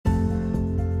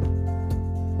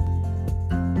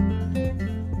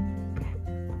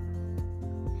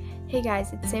Hey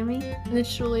guys, it's Sammy. And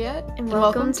it's Juliet. And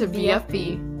welcome to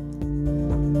VFB.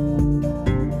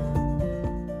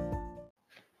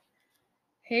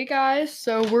 Hey guys,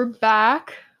 so we're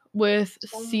back with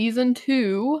season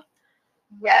 2.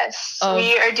 Yes,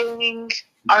 we are doing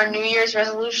our New Year's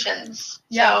resolutions.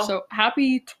 Yeah, so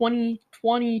happy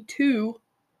 2022.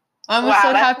 I almost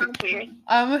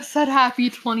said happy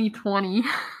 2020.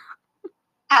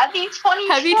 Happy 2020.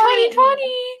 Happy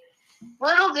 2020.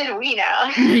 Little did we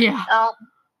know. Yeah.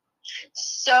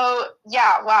 So,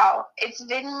 yeah, wow. It's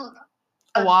been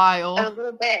a while. A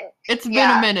little bit. It's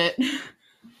been a minute.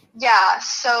 Yeah,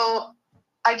 so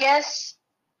I guess,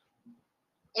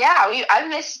 I've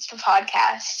missed the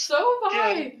podcast. So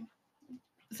have I.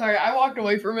 Sorry, I walked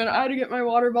away for a minute. I had to get my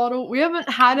water bottle. We haven't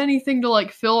had anything to,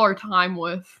 fill our time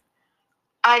with.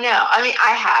 I know.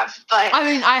 I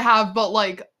have,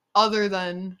 but, other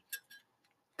than...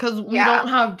 Because we don't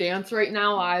have dance right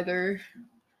now, either.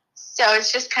 So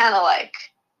it's just kind of,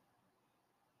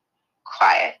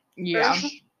 quiet. Yeah.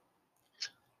 Really?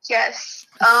 Yes.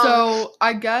 So,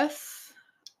 I guess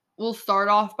we'll start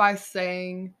off by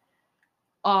saying,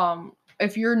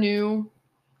 if you're new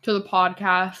to the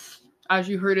podcast, as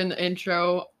you heard in the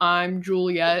intro, I'm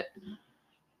Juliet.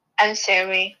 I'm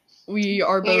Sammy. We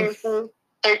are both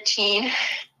 13.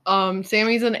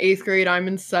 Sammy's in 8th grade. I'm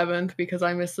in 7th because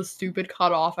I missed the stupid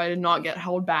cutoff. I did not get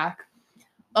held back.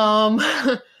 Don't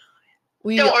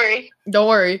worry.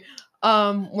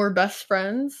 We're best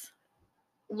friends.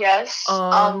 Yes. We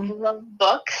love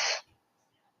books.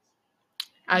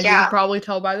 As you can probably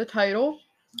tell by the title.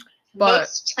 But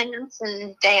books, plants,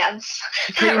 and dance.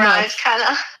 Pretty much. Kind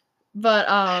of. But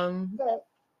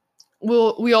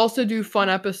we also do fun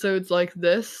episodes like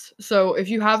this. So if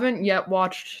you haven't yet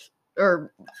watched,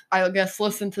 or I guess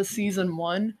listened to season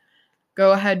 1,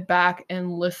 go ahead back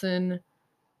and listen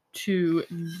to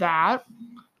that.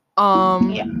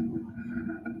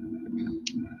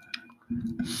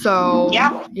 So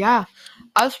yeah,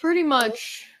 that's pretty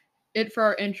much it for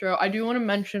our intro. I do want to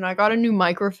mention I got a new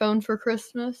microphone for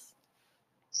Christmas.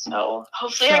 So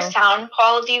hopefully our sound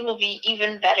quality will be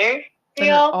even better for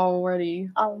y'all. Already.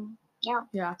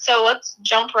 Yeah. So let's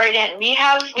jump right in. We've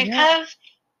kind of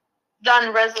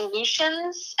done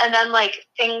resolutions and then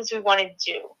things we want to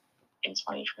do in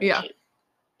 2022. Yeah.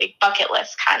 Big bucket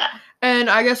list kind of. And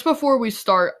I guess before we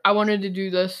start, I wanted to do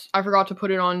this. I forgot to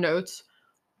put it on notes.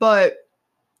 But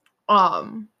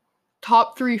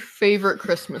top 3 favorite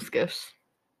Christmas gifts.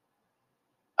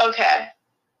 Okay.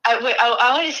 I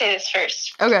want to say this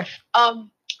first. Okay.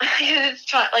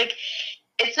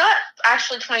 It's not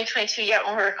actually 2022 yet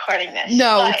when we're recording this.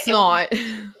 No, it's not.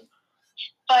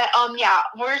 But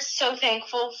we're so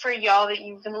thankful for y'all that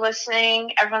you've been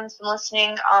listening. Everyone's been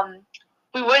listening.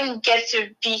 We wouldn't get to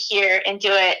be here and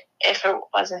do it if it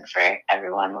wasn't for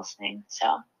everyone listening.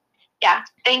 So, yeah,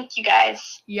 thank you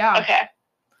guys. Yeah. Okay.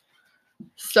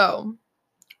 So,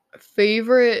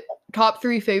 top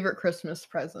 3 favorite Christmas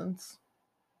presents.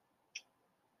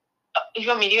 You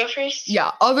want me to go first?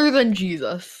 Yeah, other than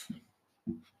Jesus.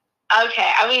 Okay,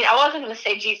 I wasn't going to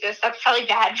say Jesus. That's probably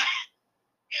bad.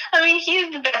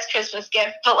 He's the best Christmas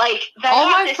gift, but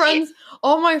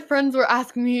all my friends were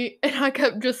asking me, and I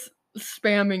kept just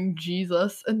spamming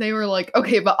Jesus, and they were like,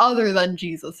 okay, but other than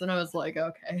Jesus, and I was like,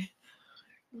 okay.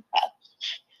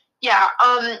 Yeah,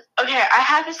 okay, I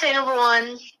have to say number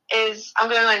 1 is I'm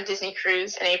going on a Disney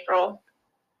cruise in April.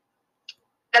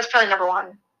 That's probably number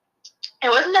 1. I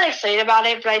wasn't that excited about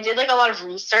it, but I did a lot of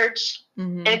research,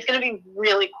 and it's going to be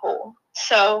really cool.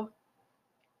 So,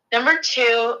 number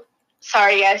 2,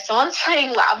 sorry guys, someone's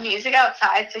playing loud music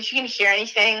outside, so if you can hear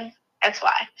anything, that's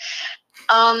why.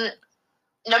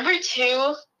 Number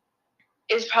 2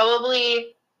 is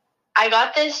probably, I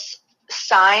got this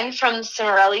sign from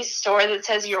Cimarelli's store that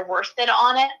says "You're worth it"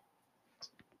 on it,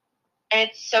 and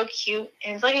it's so cute,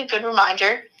 and it's a good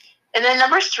reminder. And then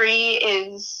number 3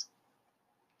 is,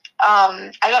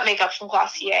 I got makeup from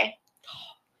Glossier.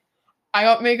 I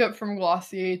got makeup from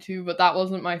Glossier too, but that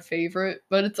wasn't my favorite,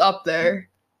 but it's up there.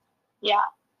 Yeah.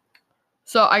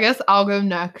 So I guess I'll go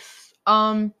next.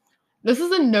 This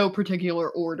is in no particular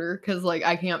order, because,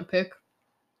 I can't pick.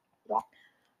 Yeah.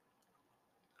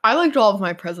 I liked all of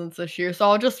my presents this year, so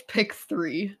I'll just pick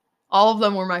 3. All of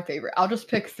them were my favorite. I'll just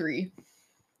pick 3.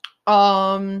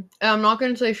 And I'm not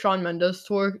going to say Shawn Mendes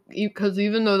tour, because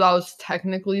even though that was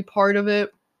technically part of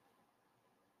it,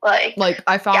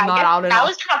 I found that out. That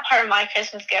was kind of part of my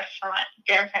Christmas gift from my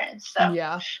grandparents, so.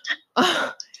 Yeah.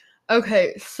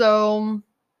 Okay, so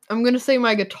I'm going to say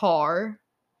my guitar.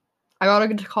 I got a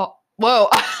guitar. Whoa,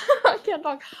 I can't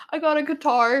talk. I got a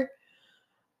guitar.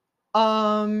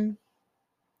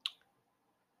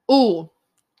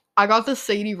 I got the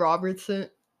Sadie Robertson,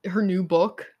 her new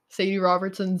book. Sadie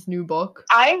Robertson's new book.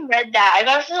 I read that. I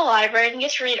got it from the library. I didn't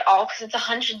get to read it all because it's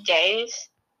 100 days.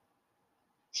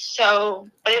 So,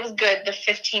 but it was good. The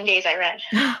 15 days I read.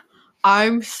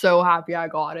 I'm so happy I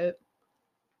got it.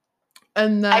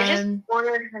 And then I just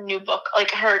ordered her new book,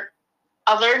 like her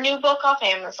other new book off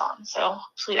Amazon. So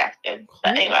hopefully that's good. Cool.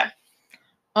 But anyway.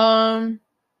 And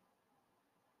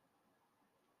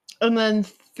then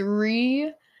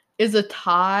 3 is a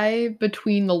tie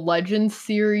between the Legend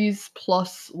series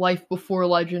plus Life Before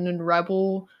Legend and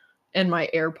Rebel and my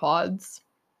AirPods.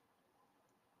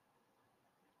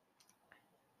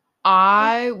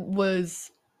 I was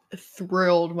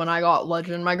thrilled when I got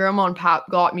Legend. My grandma and Pap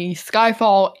got me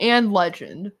Skyfall and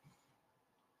Legend.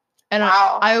 And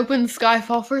Wow. I opened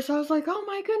Skyfall first. I was like, oh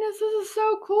my goodness, this is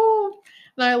so cool.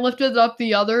 And I lifted up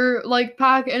the other like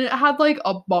pack and it had like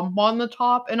a bump on the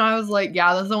top. And I was like,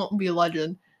 yeah, this won't be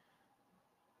Legend.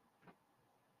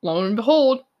 Lo and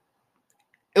behold,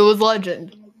 it was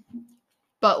Legend.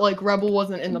 But like Rebel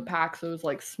wasn't in the pack, so it was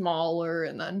like smaller.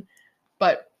 And then,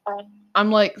 but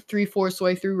I'm like 3/4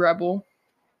 way through Rebel.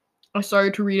 I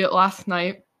started to read it last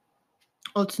night.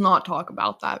 Let's not talk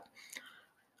about that.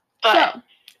 But so,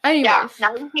 anyways. Yeah,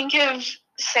 now we can give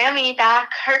Sammy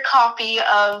back her copy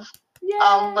of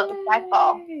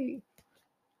Skyfall.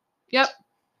 Yep.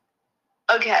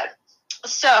 Okay,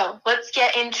 so let's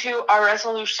get into our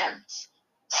resolutions.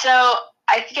 So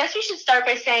I guess we should start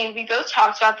by saying we both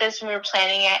talked about this when we were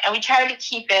planning it, and we tried to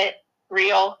keep it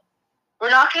real. We're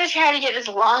not going to try to get this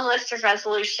long list of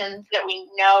resolutions that we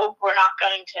know we're not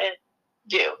going to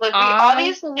do. Like, we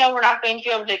obviously know we're not going to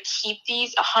be able to keep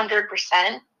these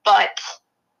 100%, but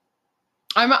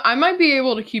I might be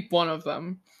able to keep one of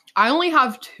them. I only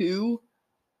have 2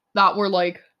 that were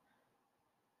like,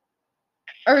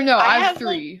 or no, I have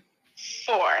 3. Like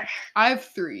 4. I have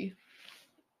 3.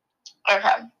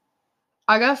 Okay.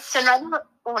 I guess. So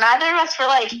neither of us were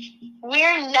like,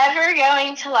 we're never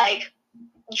going to like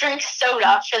drink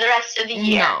soda for the rest of the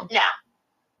year.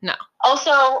 No.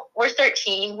 Also, we're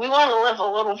 13. We want to live a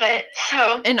little bit,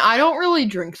 so. And I don't really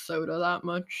drink soda that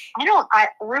much.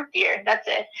 Root beer, that's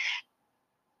it.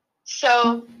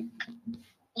 So,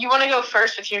 you want to go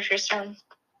first with your first one?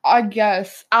 I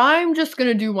guess. I'm just going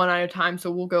to do one at a time,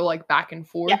 so we'll go like back and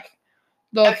forth. Yeah.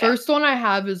 The first one I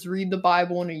have is read the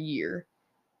Bible in a year.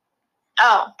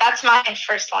 Oh, that's my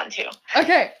first one too.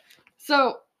 Okay.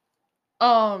 So,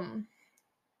 I'll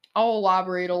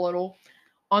elaborate a little.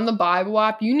 On the Bible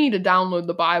app, you need to download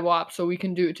the Bible app so we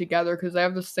can do it together because they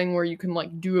have this thing where you can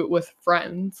like do it with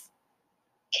friends.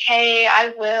 Okay,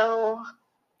 I will.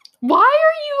 Why are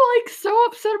you like so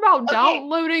upset about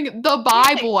downloading the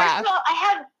Bible app? First of all, I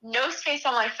have no space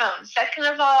on my phone. Second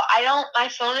of all, my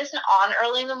phone isn't on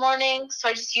early in the morning, so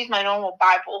I just use my normal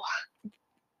Bible.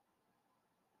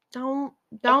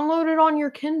 Download it on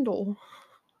your Kindle.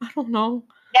 I don't know.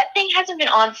 That thing hasn't been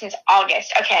on since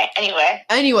August. Okay,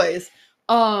 Anyways,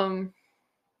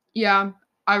 yeah,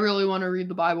 I really want to read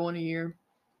the Bible in a year.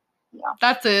 Yeah.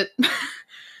 That's it.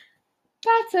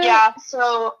 That's it. Yeah,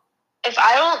 so if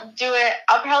I don't do it,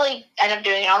 I'll probably end up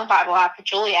doing it on the Bible app with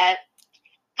Juliet.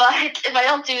 But if I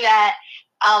don't do that,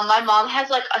 my mom has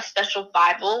like a special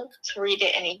Bible to read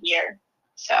it in a year.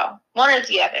 So one or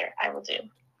the other, I will do.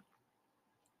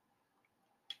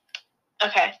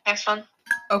 Okay, next one.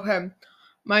 Okay,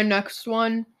 my next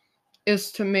one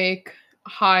is to make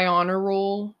high honor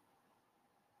roll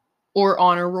or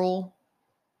honor roll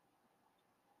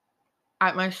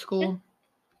at my school.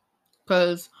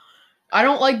 Because I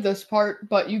don't like this part,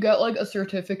 but you get like a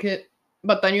certificate,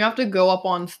 but then you have to go up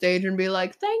on stage and be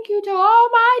like, thank you to all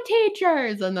my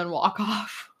teachers, and then walk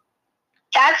off.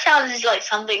 That sounds like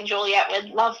something Juliet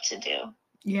would love to do.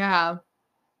 Yeah.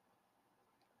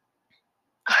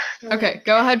 Okay,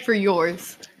 go ahead for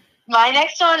yours. My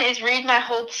next one is read my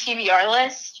whole TBR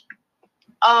list.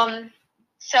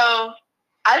 So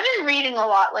I've been reading a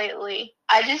lot lately.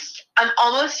 I'm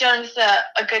almost done with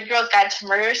A Good Girl's Guide to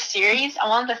Murder series.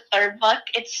 I'm on the 3rd book.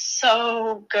 It's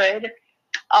so good.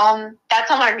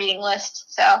 That's on my reading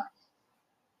list. So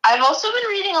I've also been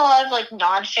reading a lot of like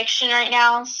nonfiction right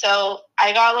now. So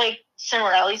I got like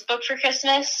Cimarelli's book for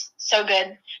Christmas. So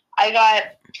good.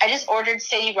 I just ordered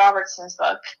Sadie Robertson's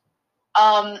book.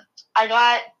 I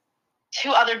got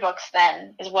 2 other books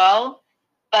then as well,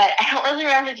 but I don't really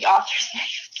remember the author's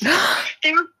names.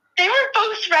 They were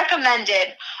both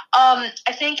recommended.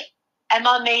 I think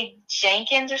Emma Mae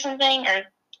Jenkins or something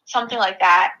like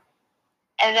that.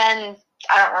 And then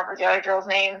I don't remember the other girl's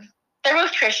name. They're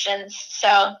both Christians,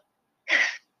 so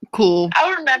cool.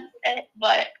 I'll remember it,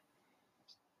 but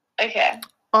okay.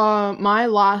 My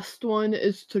last one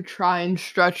is to try and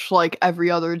stretch like every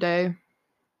other day.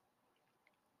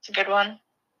 It's a good one.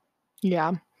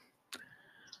 Yeah.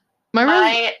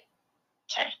 My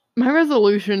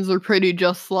resolutions are pretty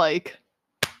just like,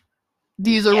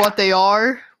 these are what they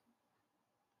are.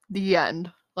 The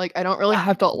end. Like, I don't really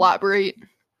have to elaborate.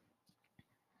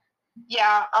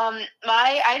 Yeah,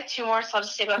 I have 2 more, so I'll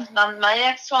just say both of them. My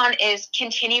next one is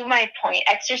continue my point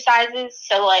exercises,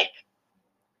 so like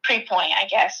pre-point, I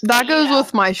guess. That goes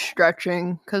with my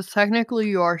stretching, because technically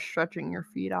you are stretching your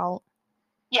feet out.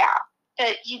 Yeah,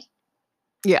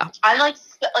 I'm like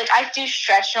I do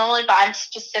stretch normally, but I'm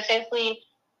specifically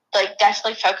like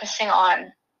definitely focusing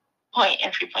on point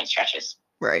and pre-point stretches.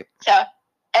 Right. So,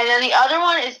 and then the other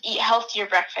one is eat healthier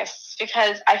breakfasts,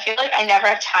 because I feel like I never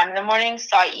have time in the morning,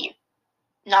 so I eat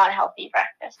non-healthy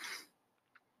breakfast.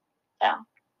 So,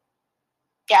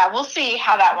 yeah, we'll see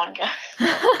how that one goes.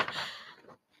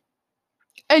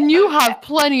 And you have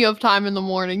plenty of time in the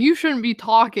morning. You shouldn't be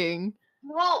talking.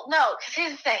 Well, no, because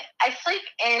here's the thing. I sleep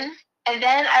in, and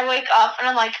then I wake up, and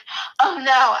I'm like, oh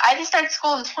no, I just start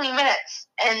school in 20 minutes.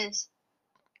 And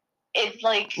it's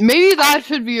like... Maybe that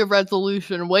should be a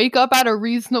resolution. Wake up at a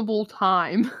reasonable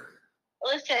time.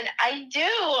 Listen, I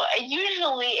do.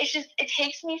 Usually, it's just, it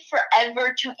takes me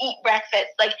forever to eat breakfast.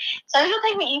 Like, sometimes it'll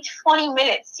take me 20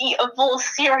 minutes to eat a bowl of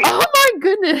cereal. Oh my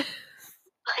goodness.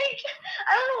 Like,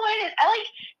 I don't know what it is.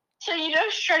 So you know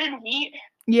shredded wheat?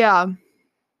 Yeah.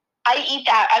 I eat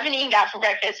that. I've been eating that for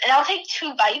breakfast. And I'll take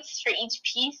 2 bites for each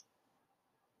piece.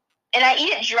 And I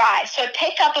eat it dry. So I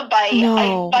pick up a bite.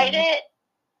 No. I bite it.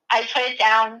 I put it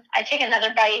down. I take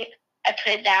another bite. I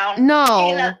put it down.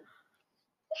 No.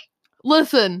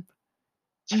 Listen.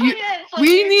 We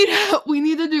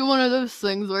need to do one of those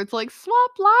things where it's like,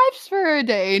 swap lives for a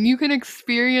day and you can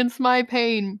experience my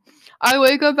pain. I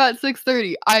wake up at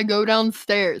 6:30. I go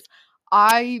downstairs.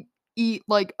 I eat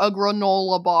like a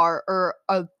granola bar or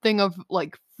a thing of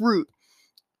like fruit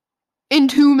in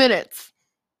 2 minutes.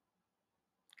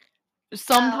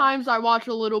 Sometimes I watch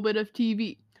a little bit of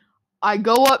TV. I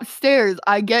go upstairs,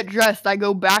 I get dressed, I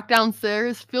go back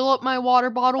downstairs, fill up my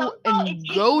water bottle, and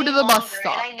go to the bus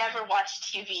stop. And I never watch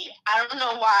TV. I don't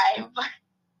know why.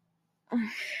 But...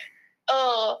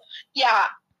 oh, yeah.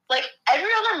 Like, every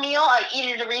other meal, I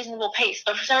eat at a reasonable pace.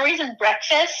 But for some reason,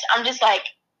 breakfast, I'm just like,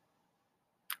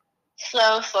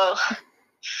 slow.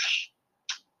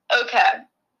 Okay.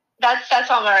 That's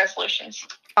all my resolutions.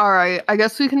 Alright, I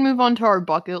guess we can move on to our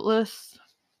bucket list.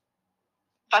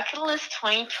 Bucket list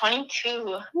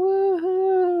 2022.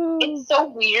 Woohoo! It's so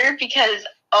weird because,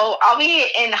 I'll be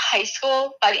in high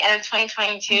school by the end of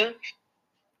 2022. And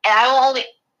I'll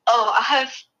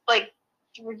have, like,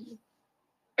 really,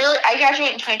 I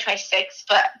graduate in 2026,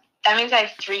 but that means I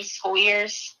have 3 school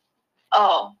years.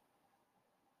 Oh.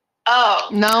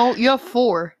 No, you have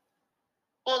 4.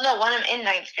 Well, no, when I'm in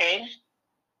 9th grade.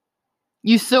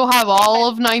 You still have all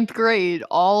of 9th grade,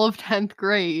 all of 10th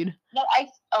grade. No,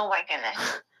 oh my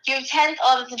goodness. You have 10th,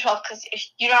 11th, and 12th because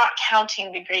you're not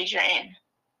counting the grades you're in.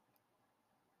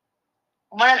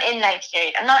 When I'm in 9th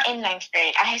grade. I'm not in 9th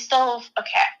grade. I still,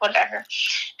 okay, whatever.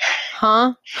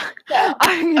 Huh? Yeah.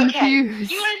 I'm confused. Okay.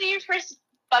 Do you want to do your first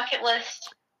bucket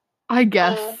list? I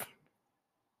guess.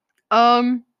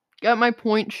 Get my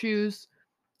point shoes.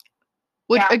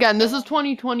 Which, again, this is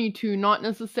 2022, not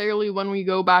necessarily when we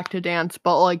go back to dance,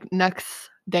 but, like, next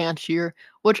dance year,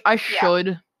 which I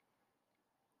should.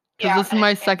 Because this is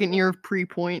my 2nd year of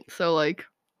pre-point, so, like...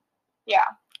 Yeah.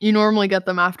 You normally get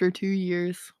them after 2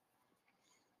 years.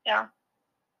 Yeah.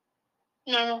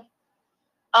 No.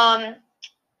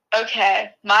 Okay.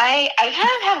 I kind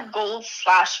of have goals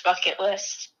 / bucket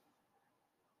list.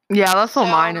 Yeah, that's what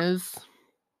mine is.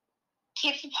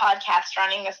 Keep the podcast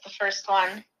running is the first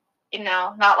one. You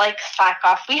know, not like slack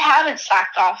off. We haven't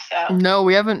slacked off, though. No,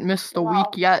 we haven't missed a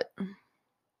week yet.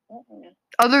 Mm-mm.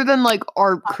 Other than, like,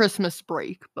 our Christmas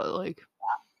break, but, like...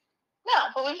 Yeah. No,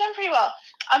 but we've done pretty well.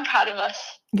 I'm proud of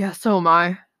us. Yeah, so am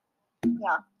I.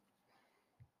 Yeah.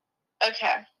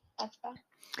 Okay. That's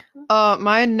fine.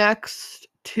 My next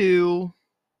 2,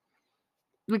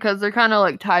 because they're kind of,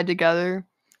 like, tied together,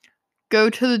 go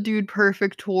to the Dude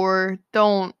Perfect tour.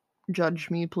 Don't judge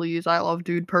me, please. I love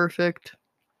Dude Perfect.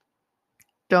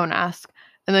 Don't ask.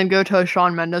 And then go to a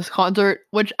Shawn Mendes concert,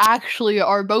 which actually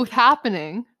are both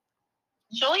happening.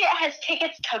 Juliet has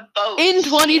tickets to both. In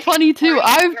 2022,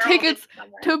 I have tickets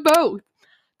to both.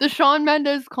 The Shawn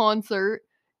Mendes concert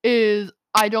is,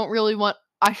 I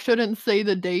shouldn't say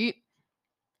the date,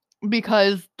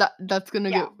 because that's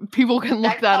gonna get, people can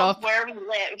look that up. Where we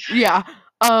live. Yeah.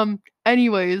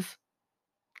 Anyways,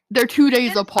 they're 2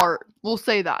 days apart. We'll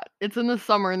say that. It's in the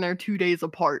summer and they're 2 days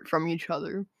apart from each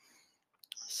other.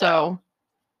 So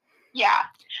yeah.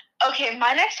 Okay,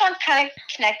 my next one's kind of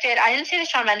connected. I didn't say the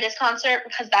Shawn Mendes concert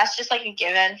because that's just like a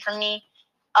given for me.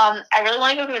 I really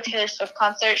want to go to a Taylor Swift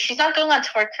concert. She's not going on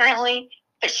tour currently,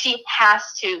 but she has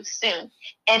to soon.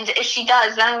 And if she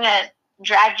does, then I'm gonna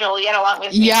drag Joliet along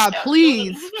with me. yeah, So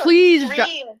please What?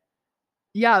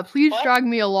 drag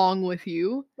me along with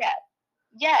you.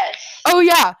 Yes. Oh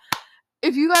yeah.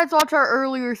 If you guys watch our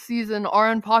earlier season, our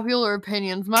unpopular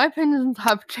opinions, my opinions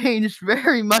have changed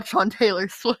very much on Taylor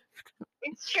Swift.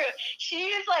 It's true. She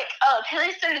was like, oh,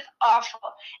 Taylor Swift is awful.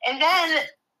 And then,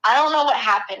 I don't know what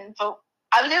happened, but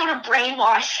I was able to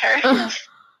brainwash her.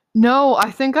 No,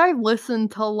 I think I listened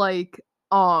to, like,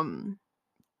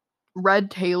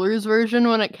 Red Taylor's version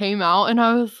when it came out, and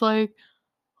I was like,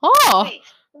 oh. Wait,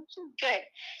 this is good.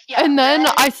 Yeah, And then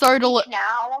Red, I started to Speak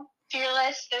Now,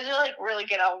 Fearless, those are like really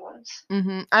good albums.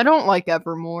 I don't like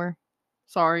Evermore.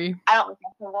 Sorry. I don't like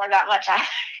Evermore that much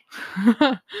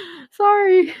either.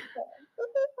 Sorry.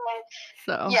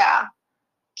 So. Yeah.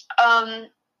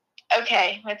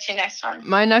 Okay, what's your next one?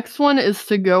 My next one is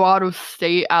to go out of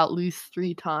state at least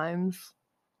 3 times.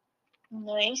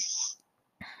 Nice.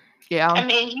 Yeah. I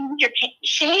mean,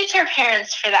 she needs her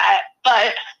parents for that,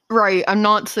 but right, I'm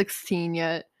not 16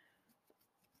 yet.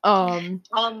 3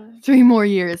 more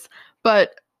years.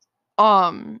 But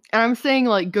and I'm saying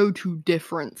like go to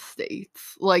different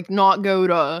states. Like not go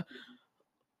to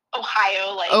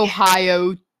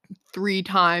Ohio 3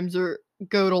 times or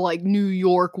go to like New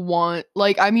York once.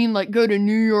 Like I mean like go to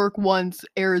New York once,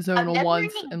 Arizona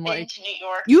once, and like to New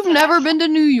York, you've never been to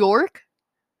New York?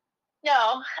 No,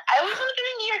 I always want to go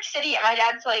to New York City, and my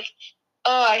dad's like,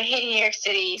 "Oh, I hate New York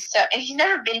City." So, and he's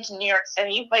never been to New York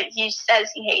City, but he says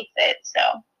he hates it.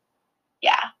 So,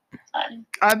 yeah, fun.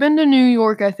 I've been to New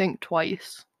York, I think,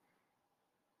 twice.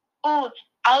 Oh,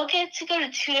 I'll get to go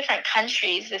to 2 different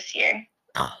countries this year.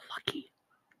 Oh, lucky.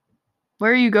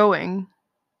 Where are you going?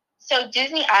 So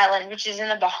Disney Island, which is in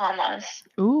the Bahamas.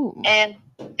 Ooh. And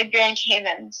the Grand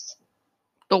Caymans.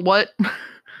 The what?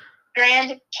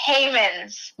 Grand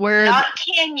Caymans. Where? Not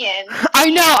canyons. I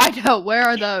know. Where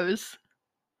are those?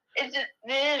 They're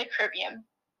in the Caribbean.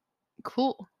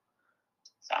 Cool.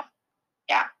 So,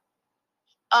 yeah.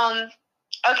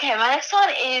 Okay, my next one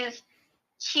is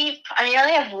I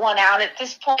only have one out at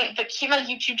this point, but keep my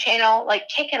YouTube channel, like,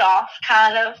 kick it off,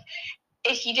 kind of.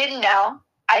 If you didn't know,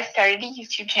 I started a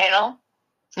YouTube channel.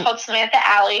 It's called Samantha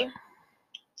Alley. I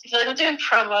feel like I'm doing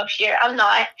promo here. I'm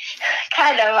not.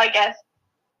 Kind of, I guess.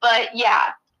 But, yeah.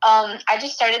 I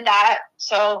just started that,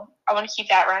 so I want to keep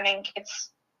that running. It's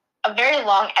a very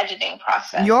long editing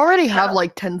process. You already have,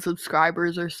 like, 10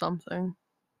 subscribers or something.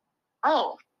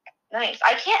 Oh, nice.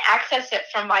 I can't access it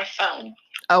from my phone.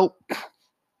 Oh.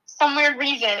 Some weird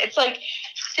reason. It's like,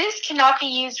 this cannot be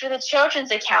used with a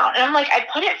children's account. And I'm like, I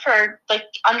put it for, like,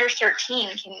 under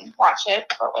 13 can watch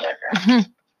it or whatever.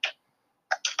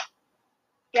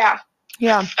 Yeah.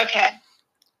 Yeah. Okay.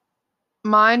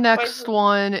 My next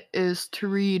one is to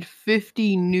read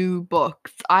 50 new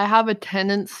books. I have a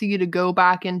tendency to go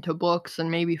back into books and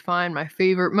maybe find my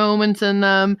favorite moments in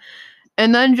them,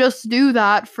 and then just do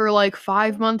that for like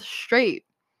 5 months straight.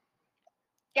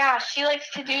 Yeah, she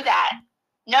likes to do that.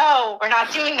 No, we're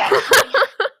not doing that.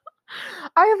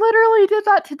 I literally did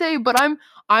that today, but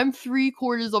I'm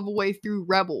 3/4 of the way through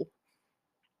Rebel.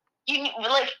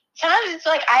 Sometimes it's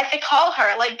like I have to call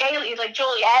her like daily, like,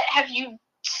 Joliet, have you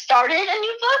started a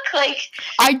new book? Like,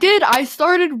 I did. I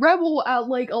started Rebel at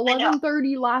like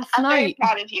 11:30 last night. I'm very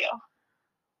proud of you.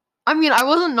 I mean, I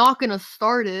wasn't not gonna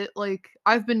start it. Like,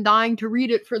 I've been dying to read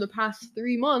it for the past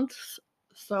 3 months.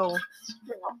 So,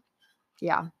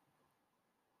 yeah.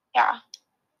 Yeah.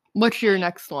 What's your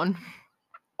next one?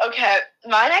 Okay,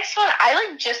 my next one,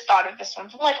 I just thought of this one.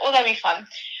 I'm like, oh, that'd be fun.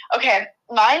 Okay,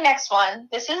 my next one,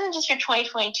 this isn't just for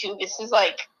 2022, this is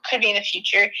could be in the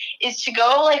future, is to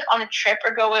go on a trip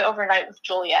or go away overnight with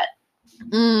Joliet.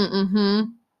 Mm-hmm.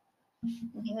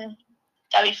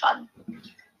 That'd be fun.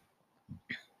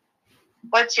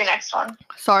 What's your next one?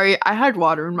 Sorry, I had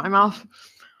water in my mouth.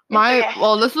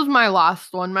 Well, this is my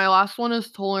last one. My last one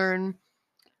is to learn,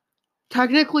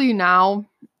 technically now,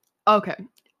 okay,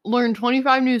 learn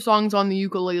 25 new songs on the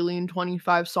ukulele and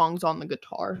 25 songs on the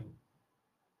guitar.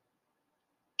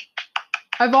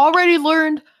 I've already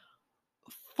learned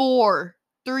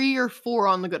 3 or 4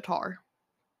 on the guitar.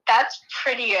 That's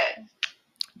pretty good.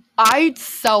 I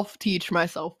self-teach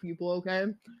myself, people, okay?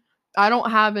 I don't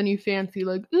have any fancy,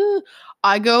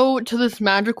 I go to this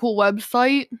magical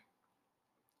website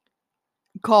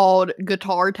called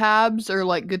Guitar Tabs or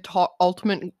Guitar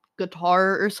Ultimate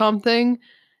Guitar or something.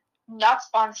 Not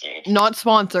sponsored. Not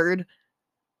sponsored.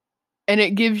 And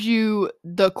it gives you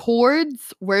the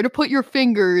chords, where to put your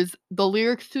fingers, the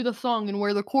lyrics to the song, and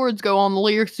where the chords go on the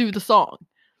lyrics to the song.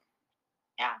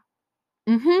 Yeah.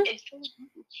 Mm-hmm.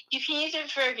 You can use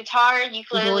it for guitar,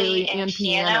 ukulele, and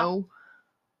piano.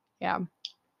 Yeah.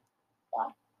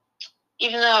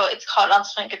 Even though it's called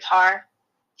Ultimate Guitar.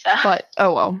 So. But,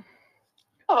 oh well.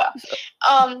 Oh well.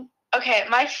 Okay,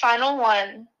 my final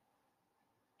one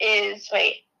is,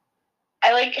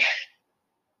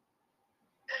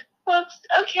 Whoops.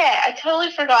 Okay, I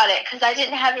totally forgot it because I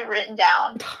didn't have it written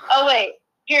down. Oh wait,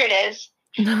 here it is.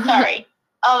 Sorry.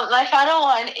 My final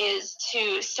one is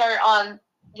to start on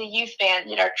the youth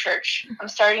band at our church. I'm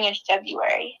starting in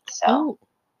February. So. Oh.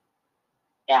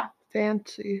 Yeah.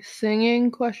 Fancy.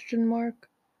 Singing, question mark?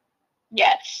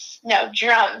 Yes. No,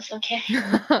 drums, okay.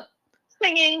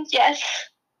 Singing, yes.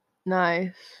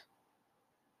 Nice.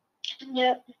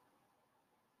 Yep.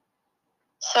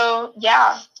 So,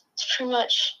 yeah, it's pretty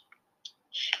much,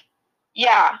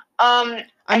 yeah.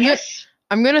 I guess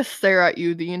I'm gonna stare at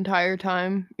you the entire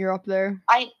time you're up there.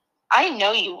 I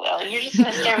know you will. You're just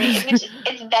gonna stare at me.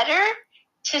 It's better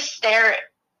to stare.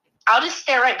 I'll just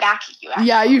stare right back at you. Actually.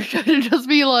 Yeah, you should just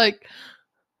be like,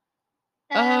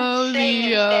 oh,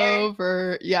 the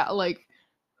over. Yeah, like.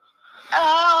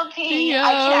 Oh, the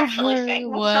I can actually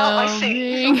sing. That's not my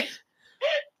singing.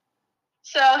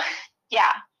 So,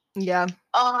 yeah. Yeah.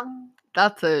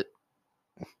 That's it.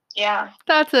 Yeah.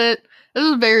 That's it. This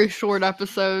is a very short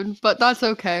episode, but that's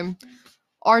okay.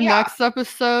 Our next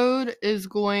episode is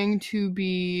going to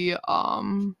be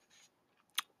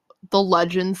the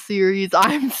Legend series.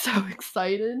 I'm so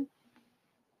excited.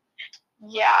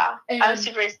 Yeah, I'm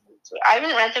super excited. I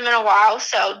haven't read them in a while,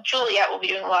 so Juliet will be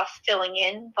doing a lot of filling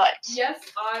in, but... Yes,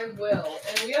 I will.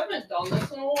 And we haven't done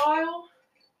this in a while.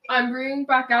 I'm bringing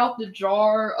back out the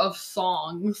jar of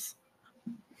songs.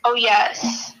 Oh,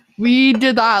 yes. We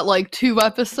did that like 2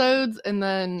 episodes and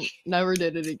then never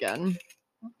did it again.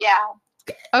 Yeah.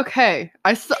 Okay.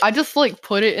 I just like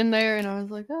put it in there and I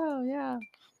was like, oh, yeah.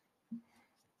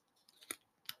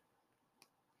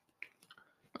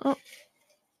 Oh,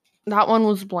 that one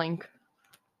was blank.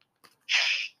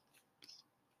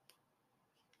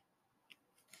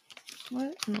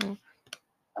 What? No.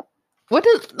 What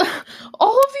is...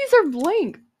 All of these are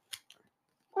blank.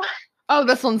 Oh,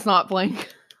 this one's not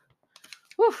blank.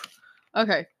 Woof.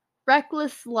 Okay.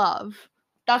 Reckless Love.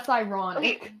 That's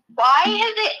ironic. Okay. Why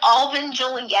have they all been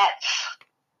Juliet?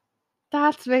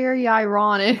 That's very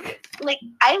ironic. Like,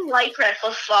 I like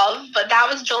Reckless Love, but that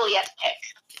was Juliet's pick.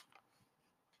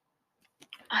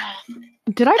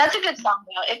 That's a good song,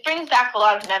 though. It brings back a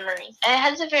lot of memories, and it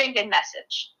has a very good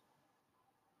message.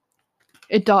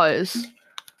 It does.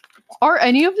 Are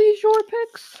any of these your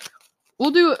picks?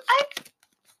 We'll do it. I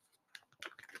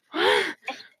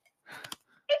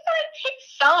picked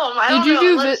some. I don't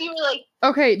know. Unless you were like...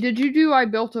 Okay, did you do I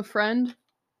Built a Friend?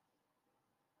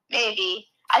 Maybe.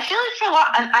 I feel like for a while,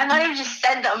 I might have just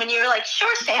said them, and you were like,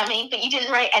 sure, Sammy, but you didn't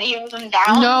write any of them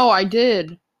down. No, I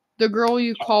did. The girl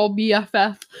you call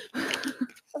BFF.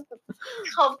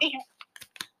 Called BFF.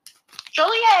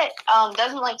 Juliet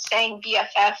doesn't like saying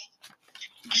BFF.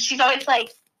 She's always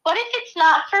like, what if it's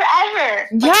not forever?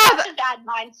 Yeah. Like, that's a bad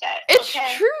mindset. It's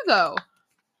true, though.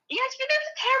 Yes, but that's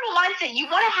a terrible mindset. You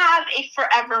want to have a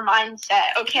forever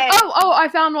mindset, okay? Oh, I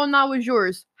found one that was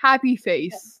yours. Happy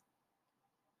Face.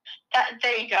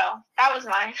 There you go. That was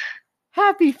mine.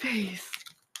 Happy Face.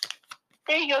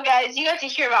 There you go, guys. You got to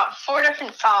hear about 4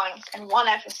 different songs in one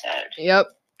episode. Yep,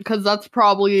 because that's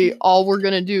probably all we're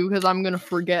going to do, because I'm going to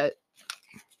forget.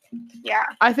 Yeah.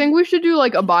 I think we should do,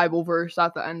 like, a Bible verse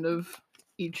at the end of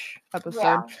each episode.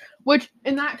 Yeah. Which,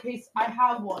 in that case, I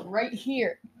have one right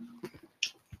here.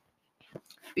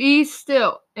 Be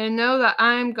still and know that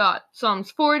I am God.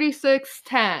 Psalms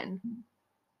 46:10.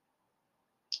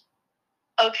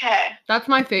 Okay. That's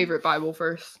my favorite Bible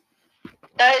verse.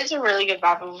 That is a really good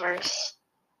Bible verse.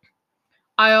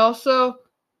 I also,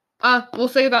 we'll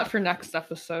save that for next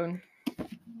episode.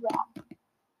 Yeah.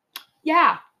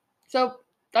 Yeah. So,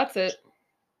 that's it.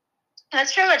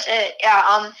 That's pretty much it.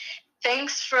 Yeah.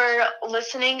 Thanks for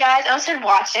listening, guys. I said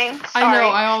watching. Sorry. I know.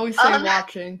 I always say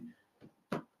watching.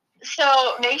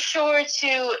 So make sure to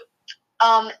if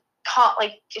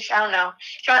you're on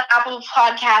Apple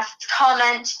Podcasts,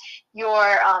 comment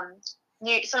your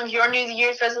some of your New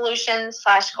Year's resolutions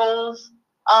 / goals.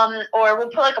 Or we'll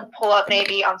put like a pull up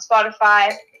maybe on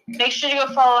Spotify. Make sure to go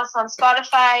follow us on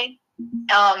Spotify,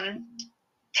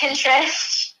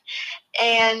 Pinterest,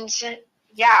 and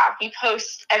yeah, we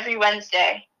post every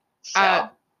Wednesday. So,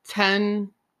 at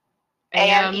 10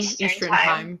 a.m. Eastern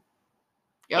time.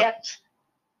 Yep.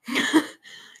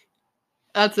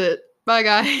 That's it. Bye,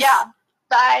 guys. Yeah.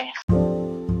 Bye.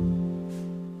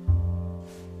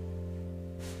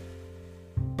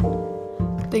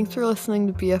 Thanks for listening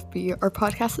to BFB. Our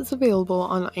podcast is available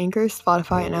on Anchor,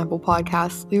 Spotify, and Apple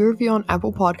Podcasts. Leave a review on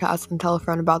Apple Podcasts and tell a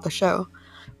friend about the show.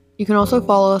 You can also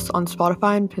follow us on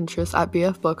Spotify and Pinterest at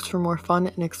BF Books for more fun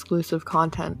and exclusive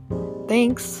content.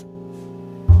 Thanks!